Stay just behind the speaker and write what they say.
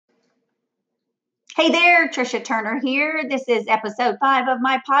Hey there, Trisha Turner here. This is episode 5 of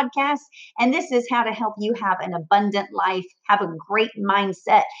my podcast, and this is how to help you have an abundant life, have a great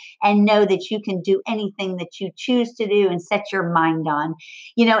mindset, and know that you can do anything that you choose to do and set your mind on.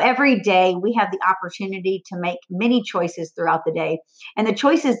 Every day we have the opportunity to make many choices throughout the day, and the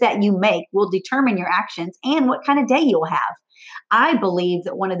choices that you make will determine your actions and what kind of day you'll have. I believe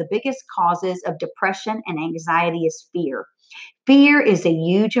that one of the biggest causes of depression and anxiety is fear. Fear is a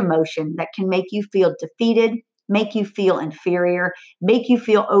huge emotion that can make you feel defeated, make you feel inferior, make you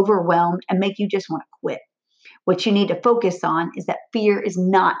feel overwhelmed, and make you just want to quit. What you need to focus on is that fear is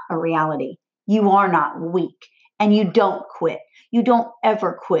not a reality. You are not weak and you don't quit. You don't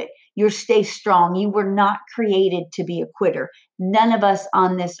ever quit. You stay strong. You were not created to be a quitter. None of us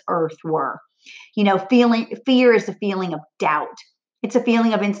on this earth were. Fear is a feeling of doubt. It's a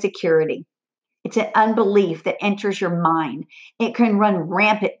feeling of insecurity. It's an unbelief that enters your mind. It can run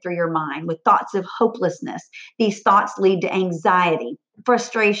rampant through your mind with thoughts of hopelessness. These thoughts lead to anxiety,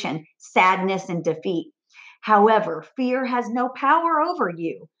 frustration, sadness, and defeat. However, fear has no power over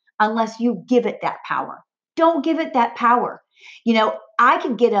you unless you give it that power. Don't give it that power. I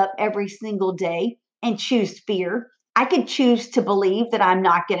could get up every single day and choose fear. I could choose to believe that I'm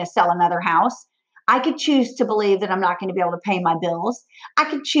not going to sell another house. I could choose to believe that I'm not going to be able to pay my bills. I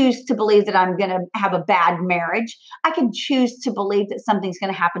could choose to believe that I'm going to have a bad marriage. I could choose to believe that something's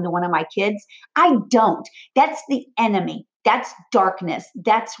going to happen to one of my kids. I don't. That's the enemy. That's darkness.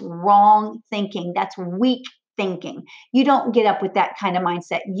 That's wrong thinking. That's weak thinking. You don't get up with that kind of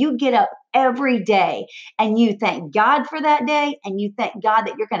mindset. You get up every day and you thank God for that day, and you thank God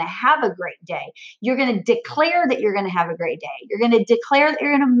that you're going to have a great day. You're going to declare that you're going to have a great day. You're going to declare that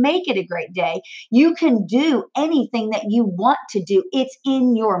you're going to make it a great day. You can do anything that you want to do. It's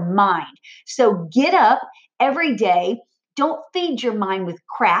in your mind. So get up every day. Don't feed your mind with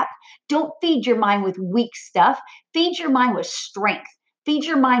crap. Don't feed your mind with weak stuff. Feed your mind with strength. Feed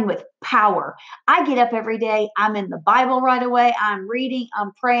your mind with power. I get up every day. I'm in the Bible right away. I'm reading.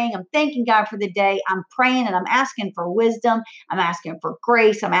 I'm praying. I'm thanking God for the day. I'm praying and I'm asking for wisdom. I'm asking for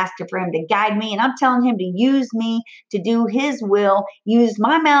grace. I'm asking for Him to guide me. And I'm telling Him to use me to do His will, use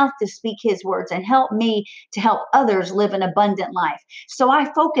my mouth to speak His words, and help me to help others live an abundant life. So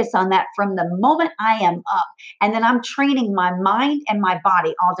I focus on that from the moment I am up. And then I'm training my mind and my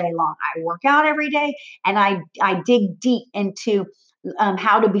body all day long. I work out every day and I dig deep into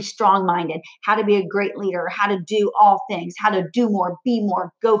how to be strong minded, how to be a great leader, how to do all things, how to do more, be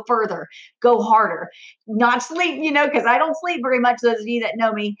more, go further, go harder, not sleep, because I don't sleep very much, those of you that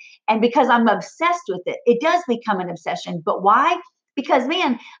know me. And because I'm obsessed with it, it does become an obsession. But why? Because,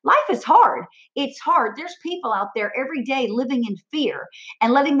 man, life is hard. It's hard. There's people out there every day living in fear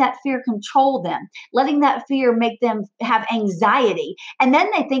and letting that fear control them, letting that fear make them have anxiety. And then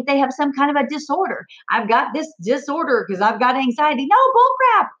they think they have some kind of a disorder. I've got this disorder because I've got anxiety. No,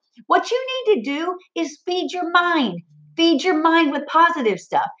 bullcrap. What you need to do is feed your mind. Feed your mind with positive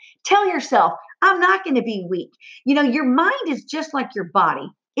stuff. Tell yourself, I'm not going to be weak. Your mind is just like your body.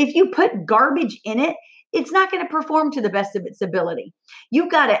 If you put garbage in it, it's not going to perform to the best of its ability. You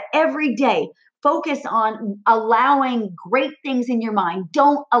got to every day focus on allowing great things in your mind.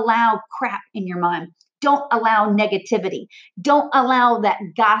 Don't allow crap in your mind. Don't allow negativity. Don't allow that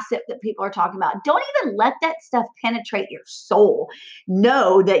gossip that people are talking about. Don't even let that stuff penetrate your soul.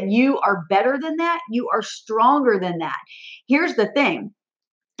 Know that you are better than that. You are stronger than that. Here's the thing.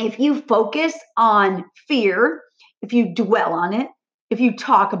 If you focus on fear, if you dwell on it, if you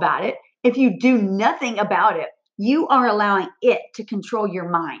talk about it, if you do nothing about it, you are allowing it to control your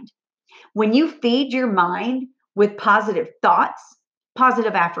mind. When you feed your mind with positive thoughts,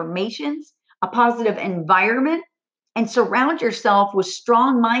 positive affirmations, a positive environment, and surround yourself with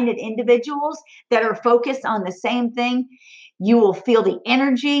strong minded individuals that are focused on the same thing, you will feel the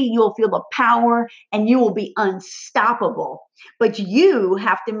energy, you will feel the power, and you will be unstoppable. But you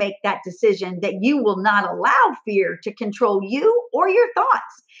have to make that decision that you will not allow fear to control you or your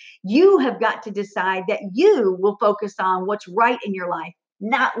thoughts. You have got to decide that you will focus on what's right in your life,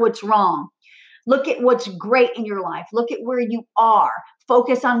 not what's wrong. Look at what's great in your life. Look at where you are.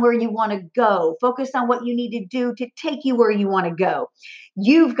 Focus on where you want to go. Focus on what you need to do to take you where you want to go.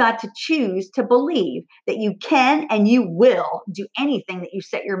 You've got to choose to believe that you can and you will do anything that you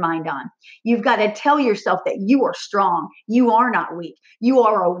set your mind on. You've got to tell yourself that you are strong. You are not weak. You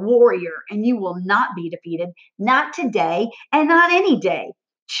are a warrior and you will not be defeated. Not today and not any day.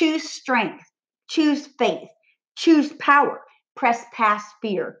 Choose strength. Choose faith. Choose power. Press past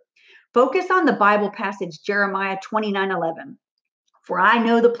fear. Focus on the Bible passage, Jeremiah 29:11. For I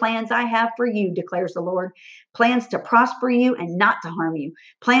know the plans I have for you, declares the Lord. Plans to prosper you and not to harm you.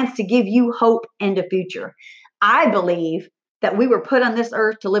 Plans to give you hope and a future. I believe that we were put on this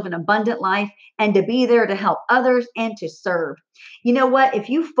earth to live an abundant life and to be there to help others and to serve. You know what? If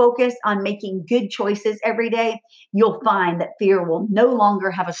you focus on making good choices every day, you'll find that fear will no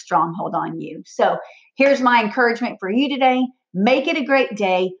longer have a stronghold on you. So here's my encouragement for you today. Make it a great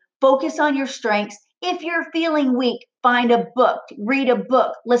day. Focus on your strengths. If you're feeling weak, find a book, read a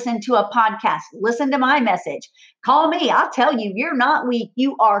book, listen to a podcast, listen to my message. Call me. I'll tell you, you're not weak.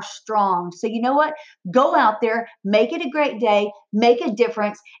 You are strong. So, you know what? Go out there, make it a great day, make a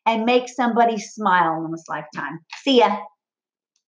difference, and make somebody smile in this lifetime. See ya.